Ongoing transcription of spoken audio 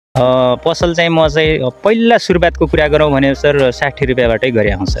पसल चाहिँ म चाहिँ पहिला सुरुवातको कुरा गरौँ भने सर 60 रुपियाँबाटै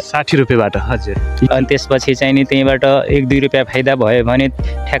गरे आउँछ। 60 रुपियाँबाट? हजुर। अनि त्यसपछि चाहिँ नि त्यहीँबाट 1-2 रुपियाँ फाइदा भयो भने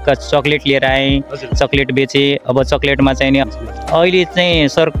ठ्याक्क चक्लेट लिएर आएँ, चक्लेट बेचेँ। अब चक्लेटमा चाहिँ नि अहिले चाहिँ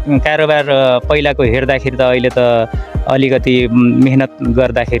सर कारोबार पहिलाको हेर्दाखेरि त अहिले त अलिकति मेहनत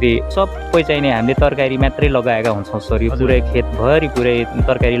गर्दाखेरि सबै चाहिँ नि हामीले तरकारी मात्रै लगाएका हुन्छौँ सर। यो पुरै खेतभरि पुरै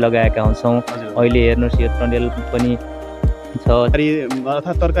तरकारी लगाएका हुन्छौँ। अहिले हेर्नुहोस् यो टन्डेल पनि छ।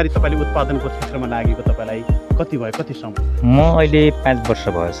 अर्थात् तरकारी तपाईँले उत्पादनको क्षेत्रमा लागेको तपाईँलाई कति भयो, कति समय? म अहिले 5 वर्ष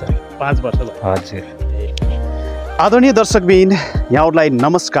भयो सर। 5 वर्ष भयो? हजुर। आदरणीय दर्शकबिन, यहाँहरूलाई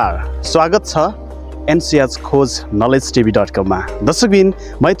नमस्कार, स्वागत छ एनसिएच खोज नलेज टिभी.com मा। दर्शकबिन,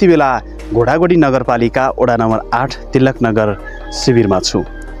 म यति बेला घोडागोडी नगरपालिका वडा नम्बर 8 तिलकनगर शिविरमा छु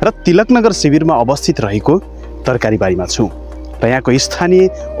र तिलकनगर शिविरमा अवस्थित रहेको तरकारी बारीमा छु र यहाँको स्थानीय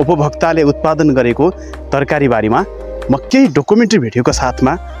उपभोक्ताले उत्पादन गरेको तरकारी बारीमा म केही डकुमेन्ट्री भिडियोको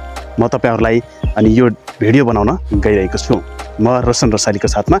साथमा म तपाईहरुलाई अनि यो भिडियो बनाउन गइरहेको छु। म रोशन रसालीको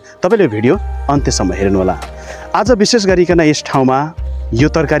साथमा। तपाईले भिडियो अन्त्यसम्म हेर्नुहोला। आज विशेष गरिकन यस ठाउँमा यो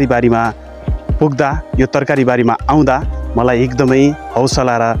तरकारी बारीमा पुग्दा, यो तरकारी बारीमा आउँदा मलाई एकदमै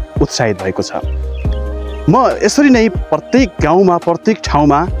हौसला र उत्साहित भएको छ। म यसरी नै प्रत्येक गाउँमा, प्रत्येक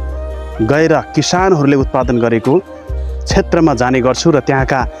ठाउँमा गएर किसानहरूले उत्पादन गरेको क्षेत्रमा जाने गर्छु र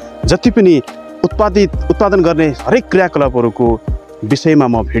त्यहाँका जति पनि उत्पादन गर्ने हरेक क्रियाकलापहरूको विषयमा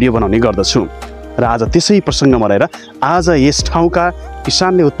म भिडियो बनाउने गर्दछु र आज त्यसै प्रसङ्गमा रहेर आज यस ठाउँका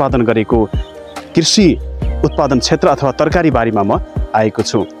किसानले उत्पादन गरेको कृषि उत्पादन क्षेत्र अथवा तरकारी बारीमा म आएको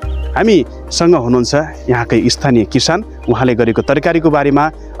छु। हामीसँग हुनुहुन्छ यहाँकै स्थानीय किसान, उहाँले गरेको तरकारीको बारेमा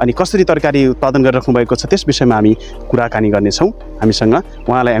अनि कसरी तरकारी उत्पादन गरिराख्नु भएको छ त्यस विषयमा हामी कुराकानी गर्नेछौँ।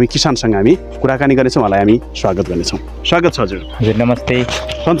 हामी किसानसँग हामी कुराकानी गर्नेछौँ, उहाँलाई हामी स्वागत गर्नेछौँ। स्वागत छ हजुर। हजुर नमस्ते।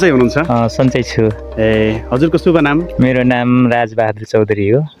 सन्चै हुनुहुन्छ? सन्चै छु। हजुरको शुभ नाम? मेरो नाम राजबहादुर चौधरी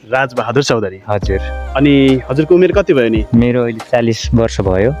हो। राजबहादुर चौधरी? हजुर। अनि हजुरको उमेर कति भयो नि? मेरो अहिले 40 वर्ष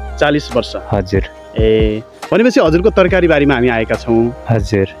भयो। 40 वर्ष? हजुर। भनेपछि हजुरको तरकारी बारीमा हामी आएका छौँ।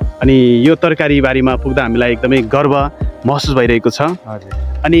 हजुर। अनि यो तरकारी बारीमा पुग्दा हामीलाई एकदमै गर्व महसुस भइरहेको छ। हजुर।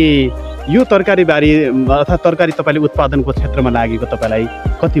 अनि यो तरकारी बारी अर्थात् तरकारी तपाईँले उत्पादनको क्षेत्रमा लागेको तपाईँलाई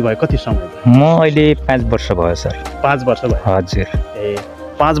कति भयो, कति समय? म अहिले 5 वर्ष भयो सर। 5 वर्ष भयो? हजुर।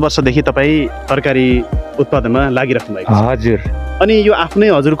 5 वर्षदेखि तपाईँ तरकारी उत्पादनमा लागिराख्नु भएको? हजुर। अनि यो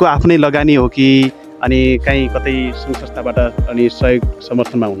हजुरको आफ्नै लगानी हो कि अनि कहीँ कतै सङ्घ संस्थाबाट अनि सहयोग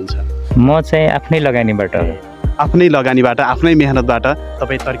समर्थनमा हुनुहुन्छ? म चाहिँ आफ्नै लगानीबाट आफ्नै मेहनतबाट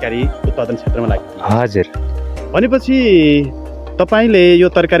तपाईँ तरकारी उत्पादन क्षेत्रमा लाग्नु? हजुर। भनेपछि तपाईँले यो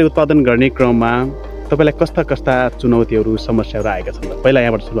तरकारी उत्पादन गर्ने क्रममा तपाईँलाई कस्ता चुनौतीहरू, समस्याहरू आएका छन्? पहिला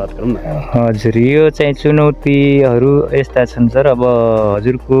यहाँबाट सुरुवात गरौँ न। हजुर, यो चाहिँ चुनौतीहरू यस्ता छन् सर। अब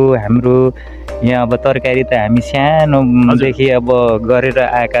हजुरको हाम्रो यहाँ अब तरकारी त हामी सानोदेखि अब गरेर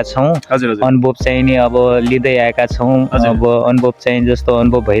आएका छौँ। अनुभव चाहिँ नि अब लिँदै आएका छौँ। अब अनुभव चाहिँ जस्तो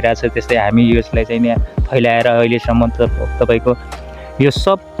अनुभव भइरहेछ त्यस्तै हामी यसलाई चाहिँ नि फैलाएर अहिलेसम्म तपाईँको यो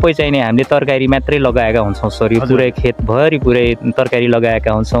सबै चाहिँ नि हामीले तरकारी मात्रै लगाएका हुन्छौँ सर। यो पुरै खेतभरि पुरै तरकारी लगाएका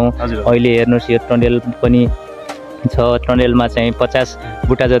हुन्छौँ। अहिले हेर्नुहोस् यो टन्डेल पनि छ। टन्डेलमा चाहिँ 50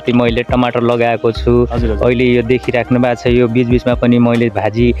 बुटा जति मैले टमाटर लगाएको छु। अहिले यो देखिराख्नु भएको छ। यो बिचबिचमा पनि मैले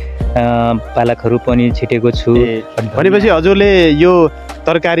भाजी पालकहरू पनि छिटेको छु। भनेपछि हजुरले यो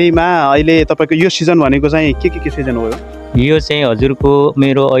तरकारीमा अहिले तपाईँको यो सिजन भनेको चाहिँ के सिजन हो? यो चाहिँ हजुरको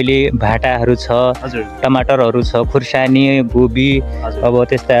मेरो अहिले भाटाहरू छ, टमाटरहरू छ, खुर्सानी, गोबी, अब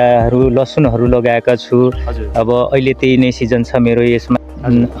त्यस्ताहरू लसुनहरू लगाएका छु। अब अहिले त्यही नै सिजन छ मेरो यसमा।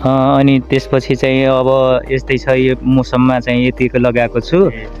 अनि त्यसपछि चाहिँ अब यस्तै छ, यो मौसममा चाहिँ यतिको लगाएको छु।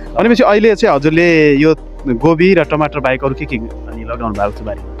 भनेपछि अहिले चाहिँ हजुरले यो गोबी र टमाटर बाहेक अरू के अनि लगाउनु भएको छ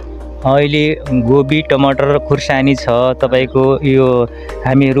बारीमा? अहिले गोबी, टमाटर, खुर्सानी छ। तपाईँको यो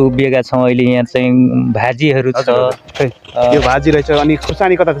हामीहरू उभिएका छौँ अहिले। यहाँ चाहिँ भाजीहरू छ। यो भाजी रहेछ। अनि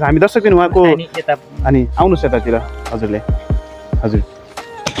खुर्सानी कता छ? हामी दर्शक पनि उहाँको अनि आउनुहोस् यतातिर हजुरले। हजुर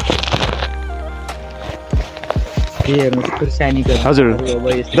हजुर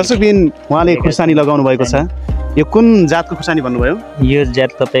दर्शकबिन, उहाँले खुर्सानी लगाउनु भएको छ। यो कुन जातको खुर्सानी भन्नुभयो? यो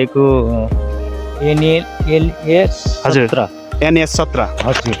जात तपाईँको NS 17।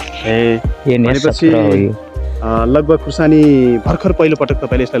 हजुर। भनेपछि लगभग खुर्सानी भर्खर पहिलो पटक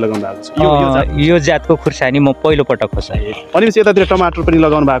तपाईँले यसलाई लगाउनु भएको छ? यो जातको खुर्सानी म पहिलो पटक हो सर। भनेपछि यतातिर टमाटर पनि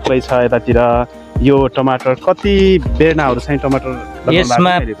लगाउनु भएको रहेछ। यतातिर यो टमाटर कति बेर्नाहरू चाहिँ टमाटर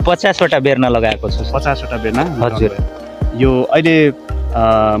यसमा 50 वटा बेर्ना लगाएको छु। 50 वटा बेर्ना? हजुर। यो अहिले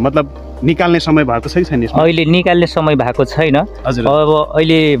मतलब निकाल्ने समय भएको छ कि छैन? अहिले निकाल्ने समय भएको छैन। अब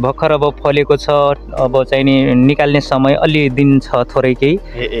अहिले भर्खर अब फलेको छ। अब चाहिँ नि निकाल्ने समय अलि दिन छ थोरै केही,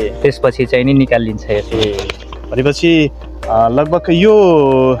 त्यसपछि चाहिँ नि निकालिन्छ। भनेपछि लगभग यो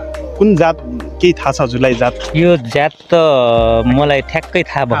कुन जात केही थाहा छ हजुरलाई जात? यो जात त मलाई ठ्याक्कै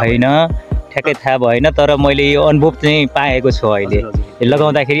थाहा भएन तर मैले यो अनुभव चाहिँ पाएको छु अहिले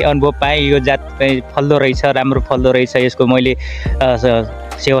लगाउँदाखेरि अनुभव पाएँ यो जात चाहिँ फल्दो रहेछ, राम्रो फल्दो रहेछ, यसको मैले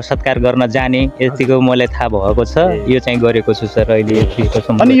सेवा सत्कार गर्न जाने यतिको मलाई थाहा भएको छ, यो चाहिँ गरेको छु सर अहिले।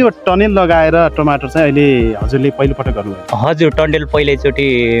 अनि यो टनेल लगाएर टमाटर चाहिँ अहिले हजुरले पहिलोपटक गर्नुभयो? हजुर, टन्डेल पहिलोचोटि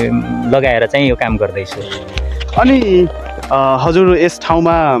लगाएर चाहिँ यो काम गर्दैछु। अनि हजुर यस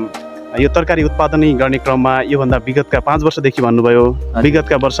ठाउँमा यो तरकारी उत्पादन गर्ने क्रममा योभन्दा विगतका 5 वर्षदेखि भन्नुभयो,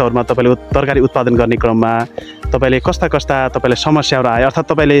 विगतका वर्षहरूमा तपाईँले तरकारी उत्पादन गर्ने क्रममा तपाईँले कस्ता तपाईँलाई समस्याहरू आयो, अर्थात्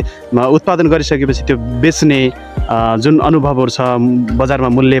तपाईँले उत्पादन गरिसकेपछि त्यो बेच्ने जुन अनुभवहरू छ, बजारमा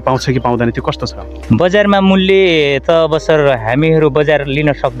मूल्य पाउँछ कि पाउँदैन, त्यो कस्तो छ? बजारमा मूल्य त अब सर हामीहरू बजार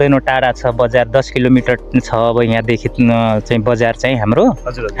लिन सक्दैनौँ, टाढा छ बजार, 10 किलोमिटर छ अब यहाँदेखि चाहिँ बजार चाहिँ हाम्रो,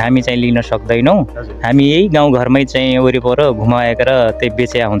 हामी चाहिँ लिन सक्दैनौँ। हामी यही गाउँघरमै चाहिँ वरिपर घुमाएर त्यही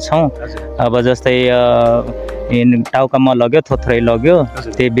बेचेका हुन्छौँ। अब जस्तै टाउकामा लग्यो, थोत्रै लग्यो,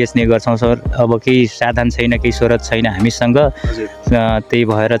 त्यही बेच्ने गर्छौँ सर। अब केही साधन छैन, केही स्रोत छैन हामीसँग, त्यही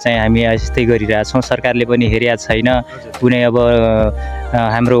भएर चाहिँ हामी यस्तै गरिरहेछौँ। सरकारले पनि हेरेका छैन, कुनै अब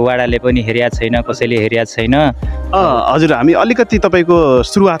हाम्रो वाडाले पनि हेरेका छैन, कसैले हेरेका छैन। हजुर, हामी अलिकति तपाईँको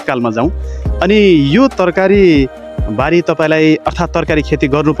सुरुवातकालमा जाउँ। अनि यो तरकारी बारी तपाईँलाई अर्थात् तरकारी खेती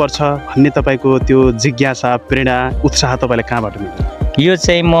गर्नुपर्छ भन्ने तपाईँको त्यो जिज्ञासा, प्रेरणा, उत्साह तपाईँलाई कहाँबाट मिल्यो? यो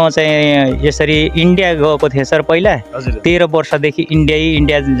चाहिँ म चाहिँ यसरी इन्डिया गएको थिएँ सर पहिला, 13 वर्षदेखि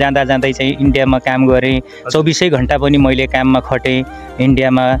इन्डिया जाँदा जाँदै चाहिँ इन्डियामा काम गरेँ। 24 घन्टा पनि मैले काममा खटेँ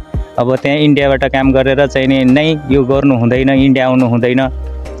इन्डियामा। अब त्यहाँ इन्डियाबाट काम गरेर चाहिँ नै यो गर्नु हुँदैन, इन्डिया आउनु हुँदैन,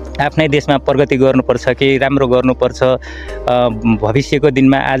 आफ्नै देशमा प्रगति गर्नुपर्छ, केही राम्रो गर्नुपर्छ। भविष्यको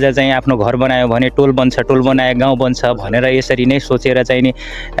दिनमा आज चाहिँ आफ्नो घर बनायो भने टोल बन्छ, टोल बनायो गाउँ बन्छ भनेर यसरी नै सोचेर चाहिँ नि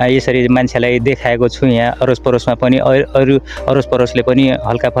यसरी मान्छेलाई देखाएको छु। यहाँ अरोसपरोसमा पनि अरू अरोसपरोसले पनि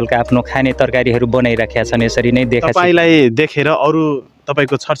हल्का आफ्नो खाने तरकारीहरू बनाइराखेका छन्, यसरी नै तपाईँलाई देखेर अरू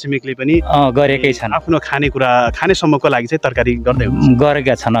तपाईँको छरछिमेकले पनि गरेकै छन्, आफ्नो खानेसम्मको लागि चाहिँ तरकारी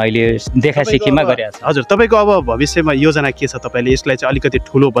गरेका छन्, अहिले देखा सिकीमा गरेका छन्। हजुर, तपाईँको अब भविष्यमा योजना के छ? तपाईँले यसलाई चाहिँ अलिकति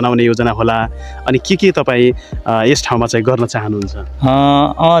ठुलो बनाउने योजना होला, अनि के तपाईँ यस ठाउँमा चाहिँ गर्न चाहनुहुन्छ?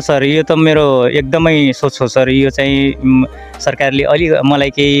 सर, यो त मेरो एकदमै सोच हो सर। यो चाहिँ सरकारले मलाई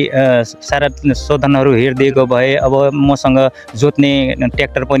केही सारा शोधनहरू हेरिदिएको भए, अब मसँग जोत्ने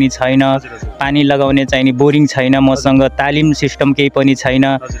ट्र्याक्टर पनि छैन, पानी लगाउने चाहिँ नि बोरिङ छैन मसँग, तालिम सिस्टम केही पनि छैन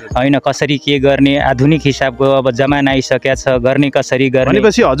हैन, कसरी के गर्ने आधुनिक हिसाबको अब जमाना आइसकेको छ, गर्ने कसरी गर्ने।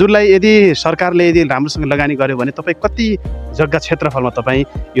 भनेपछि हजुरलाई यदि सरकारले यदि राम्रोसँग लगानी गर्यो भने तपाईँ कति जग्गा क्षेत्रफलमा तपाईँ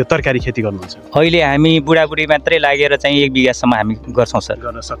यो तरकारी खेती गर्नुहुन्छ? अहिले हामी बुढाबुढी मात्रै लागेर चाहिँ 1 बिघासम्म हामी गर्छौँ सर।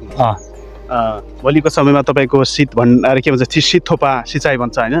 गर्न सक्नुहुन्छ? भोलिको समयमा तपाईँको के भन्छ शीत थोपा सिँचाइ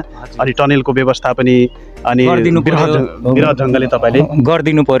भन्छ होइन, अनि टनेलको व्यवस्था पनि अनि बृहत ढङ्गले तपाईँले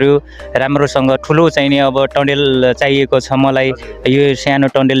गरिदिनु पर्यो राम्रोसँग। ठुलो चाहिने अब टनेल चाहिएको छ मलाई, यो सानो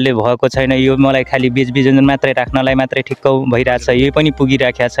टनेलले भएको छैन, यो मलाई खालि बिजन मात्रै राख्नलाई मात्रै ठिक्क भइरहेछ, यही पनि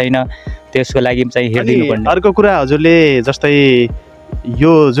पुगिराखेको छैन, त्यसको लागि चाहिँ हेरिदिनु पर्ने। अर्को कुरा, हजुरले जस्तै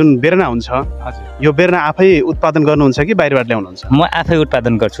यो जुन बेर्ना हुन्छ, यो बेर्ना आफै उत्पादन गर्नुहुन्छ कि बाहिरबाट ल्याउनुहुन्छ? म आफै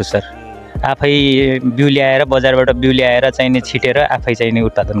उत्पादन गर्छु सर, आफै बिउ ल्याएर बजारबाट बिउ ल्याएर चाहिँ छिटेर आफै चाहिँ नि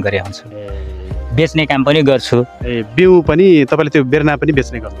उत्पादन गरे हुन्छु। बेच्ने काम पनि गर्छु। बिउ पनि तपाईँले त्यो बेर्ना पनि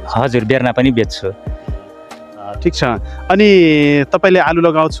बेच्ने गर्नुहुन्छ? हजुर, बेर्ना पनि बेच्छु। ठिक छ। अनि तपाईँले आलु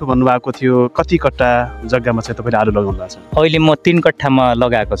लगाउँछु भन्नुभएको थियो, कति कट्टा जग्गामा चाहिँ तपाईँले आलु लगाउनु भएको छ? अहिले म 3 कट्ठामा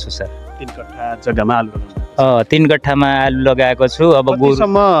लगाएको छु सर। 3 कट्ठा जग्गामा आलु लगाउनु? 3 कट्ठामा आलु लगाएको छु। अब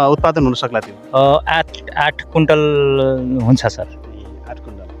कतिसम्म उत्पादन हुन सक्ला त्यो? 8 कुइन्टल हुन्छ सर। 8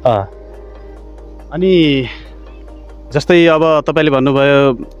 कुइन्टल। अनि जस्तै अब तपाईँले भन्नुभयो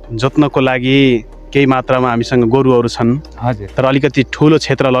जोत्नको लागि केही मात्रामा हामीसँग गोरुहरू छन्। हजुर। तर अलिकति ठुलो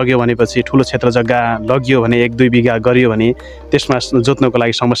क्षेत्र लग्यो भनेपछि, ठुलो क्षेत्र जग्गा लग्यो भने 1-2 बिघा गरियो भने त्यसमा जोत्नको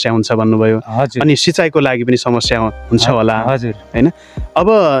लागि समस्या हुन्छ भन्नुभयो। अनि सिँचाइको लागि पनि समस्या हुन्छ होला। हजुर, हैन? अब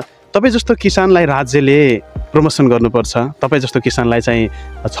तपाईँ जस्तो किसानलाई राज्यले प्रमोसन गर्नुपर्छ, तपाईँ जस्तो किसानलाई चाहिँ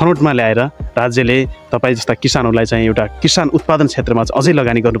छनौटमा ल्याएर राज्यले तपाईँ जस्ता किसानहरूलाई चाहिँ एउटा किसान उत्पादन क्षेत्रमा चाहिँ अझै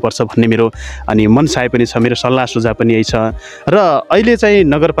लगानी गर्नुपर्छ भन्ने मेरो अनि मनसाय पनि छ, मेरो सल्लाह सुझाव पनि यही छ। र अहिले चाहिँ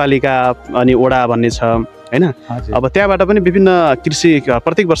नगरपालिका अनि वडा भन्ने छ हैन, अब त्यहाँबाट पनि विभिन्न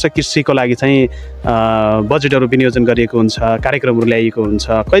प्रत्येक वर्ष कृषिको लागि चाहिँ बजेटहरू विनियोजन गरिएको हुन्छ, कार्यक्रमहरू ल्याइएको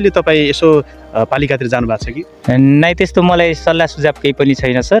हुन्छ। कहिले तपाईँ यसो पालिकातिर जानु भएको छ कि? नै, त्यस्तो मलाई सल्लाह सुझाव केही पनि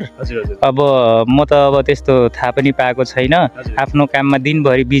छैन सर। अब म त अब त्यस्तो थाहा पनि पाएको छैन, आफ्नो काममा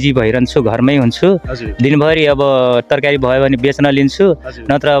दिनभरि बिजी भइरहन्छु, घरमै हुन्छु। दिनभरि अब तरकारी भयो भने बेच्न लिन्छु,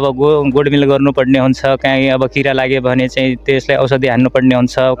 नत्र अब गोडमेल गर्नुपर्ने हुन्छ, कहीँ अब किरा लाग्यो भने चाहिँ त्यसलाई औषधि हाल्नुपर्ने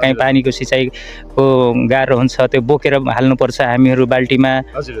हुन्छ, कहीँ पानीको सिँचाइको गाह्रो हुन्छ, त्यो बोकेर हाल्नुपर्छ हामीहरू बाल्टीमा,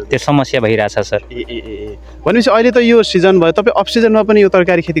 त्यो समस्या भइरहेछ सर। भनेपछि अहिले त यो सिजन भयो, तपाईँ अफ सिजनमा पनि यो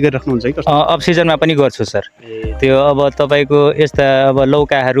तरकारी खेती गरिराख्नुहुन्छ है? अफ सिजनमा पनि गर्छु सर। त्यो अब तपाईँको यस्ता अब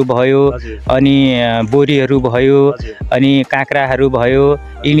लौकाहरू भयो, अनि बोरीहरू भयो, अनि काँक्राहरू भयो,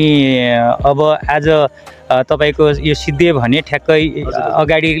 यिनी अब आज तपाईँको यो सिद्धे भने ठ्याक्कै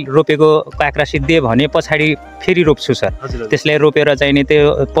अगाडि रोपेको काँक्रा सिद्धे भने पछाडि फेरि रोप्छु सर। त्यसलाई रोपेर चाहिँ नि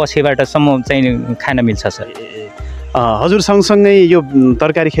त्यो पछिबाटसम्म चाहिँ खान मिल्छ सर। हजुर सँगसँगै यो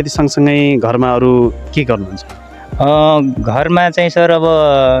तरकारी खेती सँगसँगै घरमा अरू के गर्नुहुन्छ? घरमा चाहिँ सर अब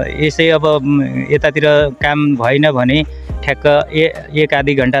यसै अब यतातिर काम भएन भने ठ्याक्क एक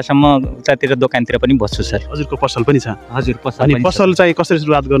आधी घन्टासम्म उतातिर दोकानतिर पनि बस्छु सर। हजुरको पसल पनि छ? हजुर पसल। अनि पसल चाहिँ कसरी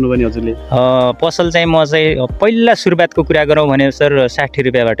सुरुवात गर्नुभयो नि हजुरले? पसल चाहिँ म चाहिँ पहिला सुरुवातको कुरा गरौँ भने सर 60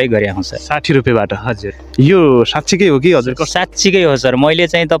 रुपियाँबाटै गरेँ हौँ सर। 60 रुपियाँबाट? हजुर। यो साँच्चीकै हो कि हजुर? साँच्चीकै हो सर। मैले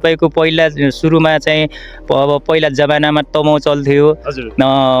चाहिँ तपाईँको पहिला सुरुमा चाहिँ अब पहिला जमानामा तमौ चल्थ्यो,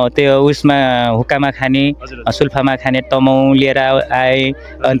 त्यो उसमा हुक्कामा खाने, सुल्फामा खाने तमौ लिएर आएँ।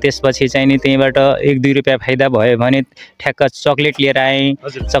 अनि त्यसपछि चाहिँ नि त्यहीँबाट 1-2 रुपियाँ फाइदा भयो भने ठ्याक्क चक्लेट लिएर आएँ,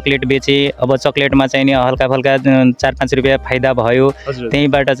 चक्लेट बेचेँ। अब चक्लेटमा चाहिँ नि हल्का फल्का 4-5 रुपियाँ फाइदा भयो,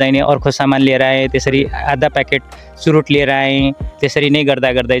 त्यहीँबाट चाहिँ नि अर्को सामान लिएर आएँ। त्यसरी आधा प्याकेट चुरोट लिएर आएँ। त्यसरी नै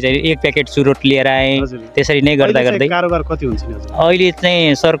गर्दा गर्दै चाहिँ 1 प्याकेट चुरोट लिएर आएँ। त्यसरी नै गर्दा गर्दै कारोबार कति हुन्छ नि अहिले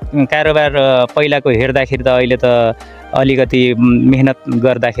चाहिँ सर? कारोबार पहिलाको हेर्दाखेरि त अहिले त अलिकति मेहनत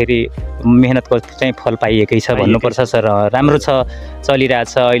गर्दाखेरि मेहनतको चाहिँ फल पाइएकै छ भन्नुपर्छ सर। राम्रो छ,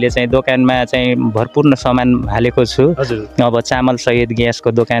 चलिरहेछ। अहिले चाहिँ दोकानमा चाहिँ भरपूर्ण सामान हालेको छु। अब चामल सहित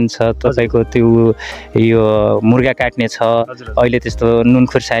ग्यासको दोकान छ, तपाईँको त्यो यो मुर्गा काट्ने छ, अहिले त्यस्तो नुन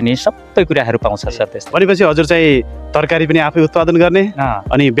खुर्सानी सबै कुराहरू पाउँछ सर। त्यस्तो भनेपछि हजुर चाहिँ तरकारी पनि आफै उत्पादन गर्ने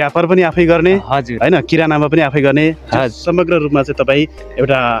अनि व्यापार पनि आफै गर्ने, हजुर हैन? किरानामा पनि आफै गर्ने, समग्र रूपमा चाहिँ तपाईँ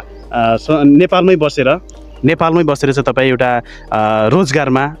एउटा नेपालमै बसेर चाहिँ तपाईँ एउटा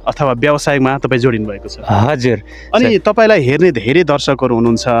रोजगारमा अथवा व्यवसायमा तपाईँ जोडिनु भएको छ। हजुर। अनि तपाईँलाई हेर्ने धेरै दर्शकहरू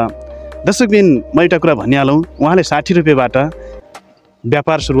हुनुहुन्छ। दर्शकबिन म एउटा कुरा भनिहालौँ, उहाँले 60 रुपियाँबाट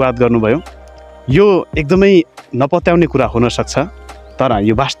व्यापार सुरुवात गर्नुभयो। यो एकदमै नपत्याउने कुरा हुनसक्छ, तर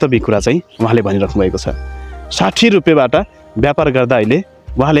यो वास्तविक कुरा चाहिँ उहाँले भनिराख्नु भएको छ। 60 रुपियाँबाट व्यापार गर्दा अहिले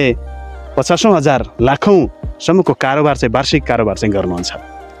उहाँले 50,000 लाखौँसम्मको कारोबार चाहिँ वार्षिक कारोबार चाहिँ गर्नुहुन्छ।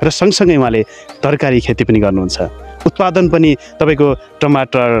 र सँगसँगै उहाँले तरकारी खेती पनि गर्नुहुन्छ। उत्पादन पनि तपाईँको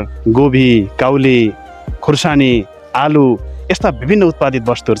टमाटर, गोभी, काउली, खुर्सानी, आलु यस्ता विभिन्न उत्पादित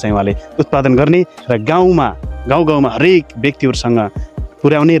वस्तुहरू चाहिँ उहाँले उत्पादन गर्ने र गाउँमा हरेक व्यक्तिहरूसँग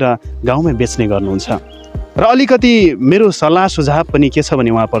पुर्याउने र गाउँमै बेच्ने गर्नुहुन्छ। र अलिकति मेरो सल्लाह सुझाव पनि के छ भने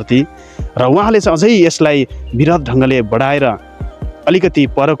उहाँप्रति, र उहाँले चाहिँ अझै यसलाई वृहत ढङ्गले बढाएर अलिकति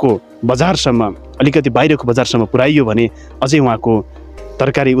परको बजारसम्म, अलिकति बाहिरको बजारसम्म पुर्याइयो भने अझै उहाँको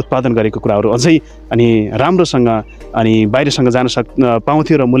तरकारी उत्पादन गरेको कुराहरू अझै अनि राम्रोसँग अनि बाहिरसँग जान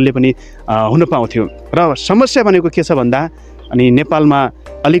पाउँथ्यो र मूल्य पनि हुन पाउँथ्यो। र समस्या भनेको के छ भन्दा अनि नेपालमा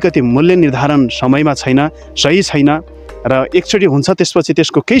अलिकति मूल्य निर्धारण समयमा छैन, सही छैन, र एकचोटि हुन्छ त्यसपछि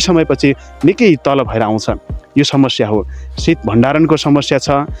त्यसको केही समयपछि निकै तल भएर आउँछ। यो समस्या हो। शीत भण्डारणको समस्या छ,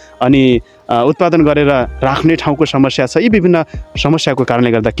 अनि उत्पादन गरेर राख्ने ठाउँको समस्या छ। यी विभिन्न समस्याको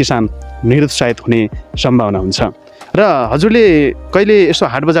कारणले गर्दा किसान निरुत्साहित हुने सम्भावना हुन्छ। र हजुरले कहिले यसो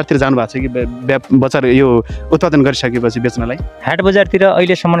हाट बजारतिर जानुभएको छ कि बजार यो उत्पादन गरिसकेपछि बेच्नलाई? हाट बजारतिर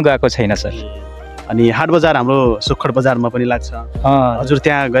अहिलेसम्म गएको छैन सर। अनि हाट बजार हाम्रो सुखड बजारमा पनि लाग्छ, हजुर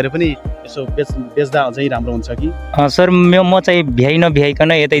त्यहाँ गएर पनि यसो बेच्दा अझै राम्रो हुन्छ कि? सर म चाहिँ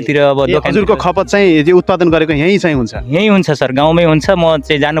भ्याइकन यतैतिर अब हजुरको खपत चाहिँ उत्पादन गरेको यहीँ चाहिँ हुन्छ? यहीँ हुन्छ सर, गाउँमै हुन्छ। म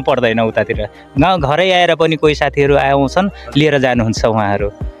चाहिँ जानु पर्दैन उतातिर, घरै आएर पनि कोही साथीहरू आउँछन्, लिएर जानुहुन्छ उहाँहरू।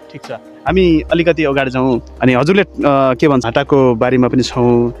 ठिक छ, हामी अलिकति अगाडि जाउँ। अनि हजुरले के भन्छ भाँटाको बारीमा पनि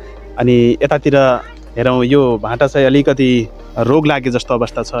छौँ, अनि यतातिर हेरौँ यो भाँटा चाहिँ अलिकति रोग लागे जस्तो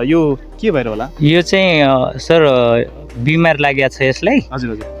अवस्था छ। यो के भएर होला? यो चाहिँ सर बिमार लागेको छ यसलाई। हजुर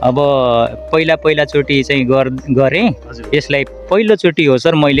हजुर। अब पहिलाचोटि चाहिँ गरेँ यसलाई, पहिलोचोटि हो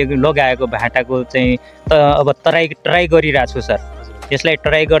सर मैले लगाएको भाँटाको चाहिँ अब ट्राई गरिरहेको छु सर। यसलाई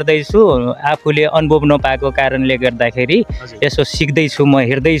ट्राई गर्दैछु, आफूले अनुभव नपाएको कारणले गर्दाखेरि यसो सिक्दैछु, म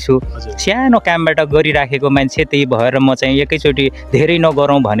हेर्दैछु। सानो कामबाट गरिराखेको मान्छे, त्यही भएर म चाहिँ एकैचोटि धेरै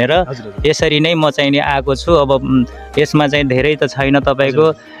नगरौँ भनेर यसरी नै म चाहिँ नि आएको छु। अब यसमा चाहिँ धेरै त छैन, तपाईँको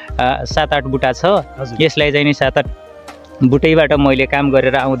 7-8 बुटा छ। यसलाई चाहिँ नि 7-8 बुटैबाट मैले काम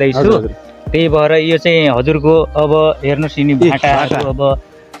गरेर आउँदैछु। त्यही भएर यो चाहिँ हजुरको अब हेर्नुहोस् यिनी भाँटाहरू अब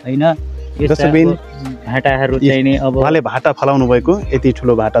होइन दर्शकबिन भाटाहरू चाहिँ नि अब उहाँले भाटा फलाउनु भएको यति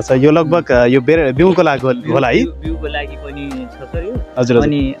ठुलो भाटा छ यो लगभग यो बिउको लागि होला है बिउको लागि पनि छ सर यो हजुर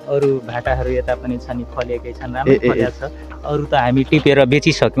अनि अरू भाटाहरू यता पनि छ नि फलेकै छन् राम्रो फलेको छ अरू त हामी टिपेर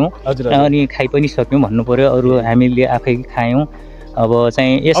बेचिसक्यौँ अनि खाइ पनि सक्यौँ भन्नु पर्यो अरू हामीले आफै खायौँ अब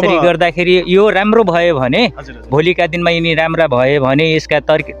चाहिँ यसरी गर्दाखेरि यो राम्रो भयो भने भोलिका दिनमा यिनी राम्रा भए भने यसका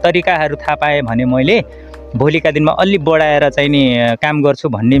तरिकाहरू थाहा पाएँ भने मैले भोलिका दिनमा अलि बढाएर चाहिँ नि काम गर्छु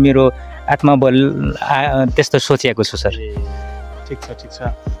भन्ने मेरो आत्मबल त्यस्तो सोचेको छु सर ठिक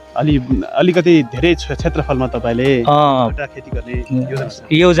छ अलिकति धेरै क्षेत्रफलमा तपाईँले खेती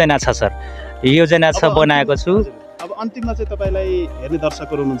गर्ने योजना छ सर योजना छ बनाएको छु अब अन्तिममा चाहिँ तपाईँलाई हेर्ने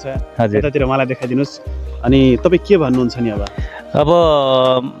दर्शकहरू हुनुहुन्छ यतातिर उहाँलाई देखाइदिनुहोस् अनि तपाईँ के भन्नुहुन्छ नि अब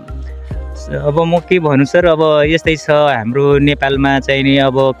म के भन्नु सर अब यस्तै छ हाम्रो नेपालमा चाहिँ नि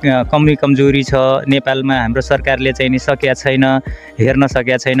अब कमजोरी छ नेपालमा हाम्रो सरकारले चाहिँ नि सकेका छैन हेर्न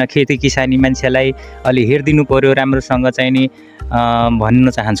सकेका छैन खेती किसानी मान्छेलाई अलि हेरिदिनु पर्यो राम्रोसँग चाहिँ नि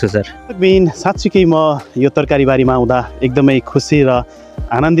भन्न चाहन्छु सर साँच्चीकै म यो तरकारी बारीमा आउँदा एकदमै खुसी र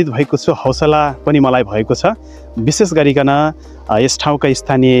आनन्दित भएको छु हौसला पनि मलाई भएको छ विशेष गरिकन यस ठाउँका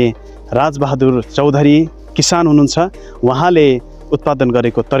स्थानीय राजबहादुर चौधरी किसान हुनुहुन्छ उहाँले उत्पादन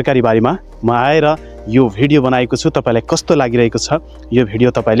गरेको तरकारी बारीमा म आएर यो भिडियो बनाएको छु तपाईलाई कस्तो लागिरहेको छ यो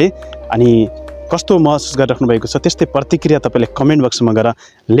भिडियो तपाईले अनि कस्तो महसुस गरिराख्नु भएको छ त्यस्तै प्रतिक्रिया तपाईले कमेन्ट बक्समा गएर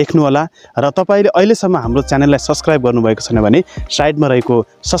लेख्नु होला र तपाईले अहिलेसम्म हाम्रो च्यानललाई सब्स्क्राइब गर्नुभएको छैन भने साइडमा रहेको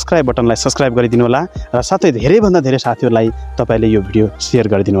सब्स्क्राइब बटनलाई सब्स्क्राइब गरिदिनु होला र साथै धेरैभन्दा धेरै साथीहरूलाई तपाईले यो भिडियो शेयर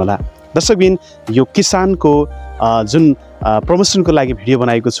गरिदिनु होला दर्शकबिन यो किसानको जुन प्रमोसनको लागि भिडियो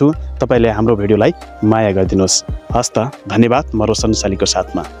बनाएको छु तपाईले हाम्रो भिडियोलाई माया गरिदिनुहोस् हस्त धन्यवाद म रोशन सालीको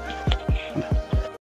साथमा